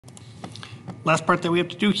last part that we have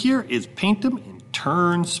to do here is paint them and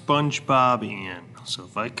turn SpongeBob in. So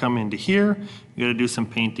if I come into here, we gotta do some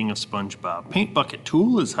painting of SpongeBob. Paint bucket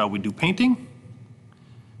tool is how we do painting.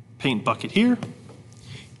 Paint bucket here.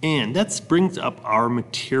 And that brings up our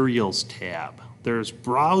materials tab. There's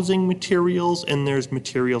browsing materials and there's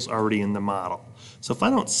materials already in the model. So if I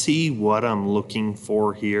don't see what I'm looking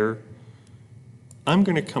for here, I'm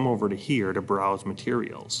gonna come over to here to browse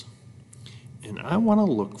materials. And I wanna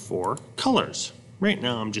look for colors. Right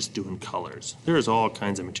now I'm just doing colors. There's all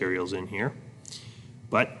kinds of materials in here.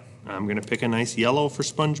 But I'm gonna pick a nice yellow for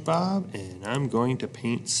SpongeBob and I'm going to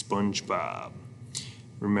paint SpongeBob.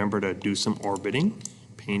 Remember to do some orbiting,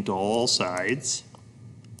 paint all sides,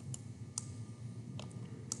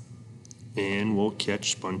 and we'll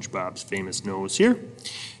catch SpongeBob's famous nose here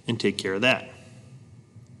and take care of that.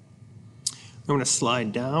 I'm gonna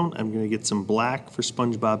slide down, I'm gonna get some black for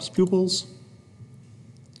SpongeBob's pupils.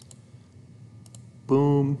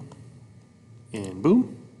 Boom, and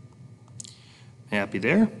boom. Happy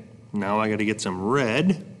there. Now I gotta get some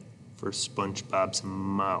red for SpongeBob's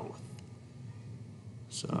mouth.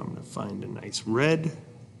 So I'm gonna find a nice red.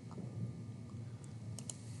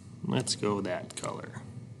 Let's go that color.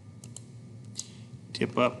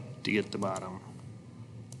 Tip up to get the bottom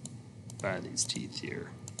by these teeth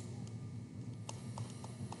here.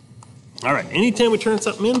 All right, anytime we turn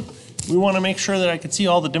something in, we wanna make sure that I can see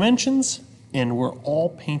all the dimensions and we're all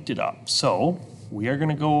painted up. So we are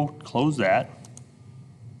gonna go close that.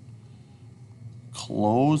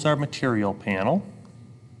 Close our material panel.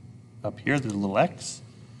 Up here, there's a little X.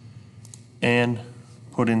 And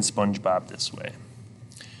put in SpongeBob this way.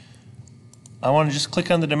 I want to just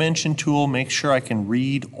click on the dimension tool, make sure I can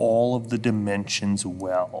read all of the dimensions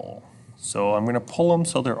well. So I'm going to pull them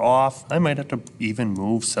so they're off. I might have to even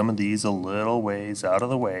move some of these a little ways out of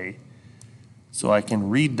the way so I can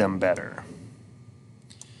read them better.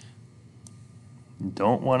 You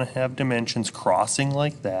don't want to have dimensions crossing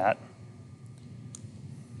like that,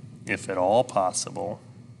 if at all possible.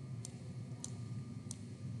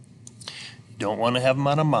 You don't want to have them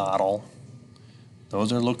on a model.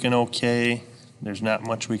 Those are looking okay. There's not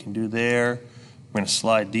much we can do there. We're going to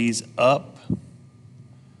slide these up.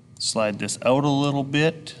 Slide this out a little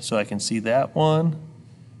bit so I can see that one.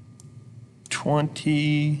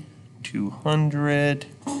 20, 200,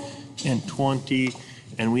 and 20.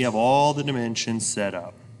 And we have all the dimensions set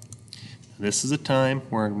up. This is a time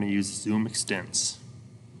where I'm going to use Zoom Extents.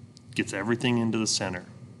 Gets everything into the center.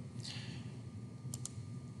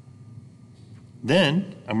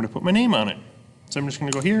 Then I'm going to put my name on it. So I'm just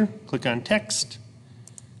going to go here, click on text,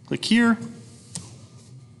 click here.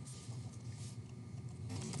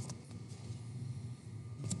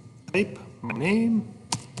 Type my name,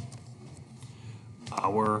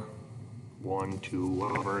 power 1, 2,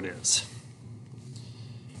 whatever it is.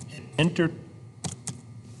 Hit enter.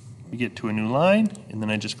 We get to a new line, and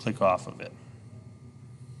then I just click off of it.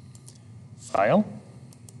 File.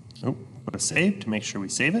 Oh, put a save to make sure we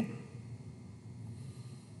save it.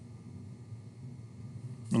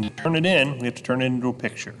 And to turn it in, we have to turn it into a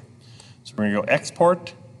picture. So we're going to go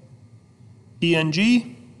export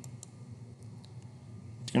PNG.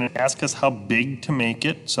 It's going to ask us how big to make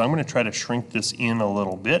it. So I'm going to try to shrink this in a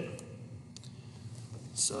little bit.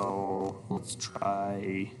 So let's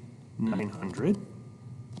try 900.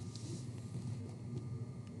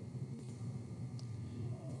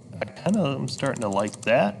 I kind of am starting to like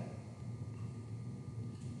that.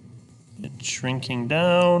 It's shrinking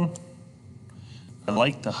down. I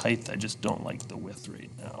like the height, I just don't like the width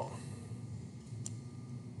right now.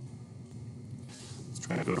 Let's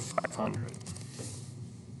try to go to 500.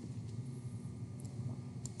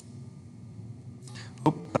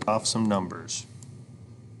 Oh, cut off some numbers.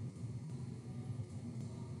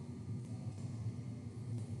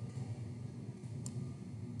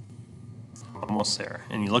 Almost there.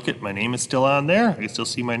 And you look at, my name is still on there. I can still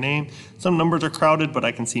see my name. Some numbers are crowded, but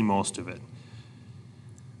I can see most of it.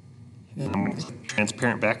 And I'm going to click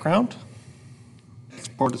transparent background.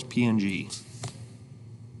 Export as PNG.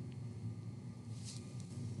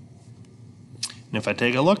 And if I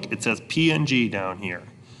take a look, it says PNG down here.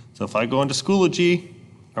 So if I go into Schoology,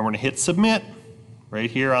 I'm going to hit submit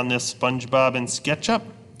right here on this SpongeBob and Sketchup.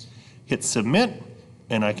 Hit submit,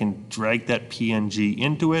 and I can drag that PNG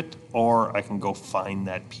into it, or I can go find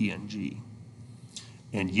that PNG.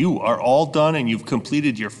 And you are all done, and you've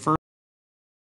completed your first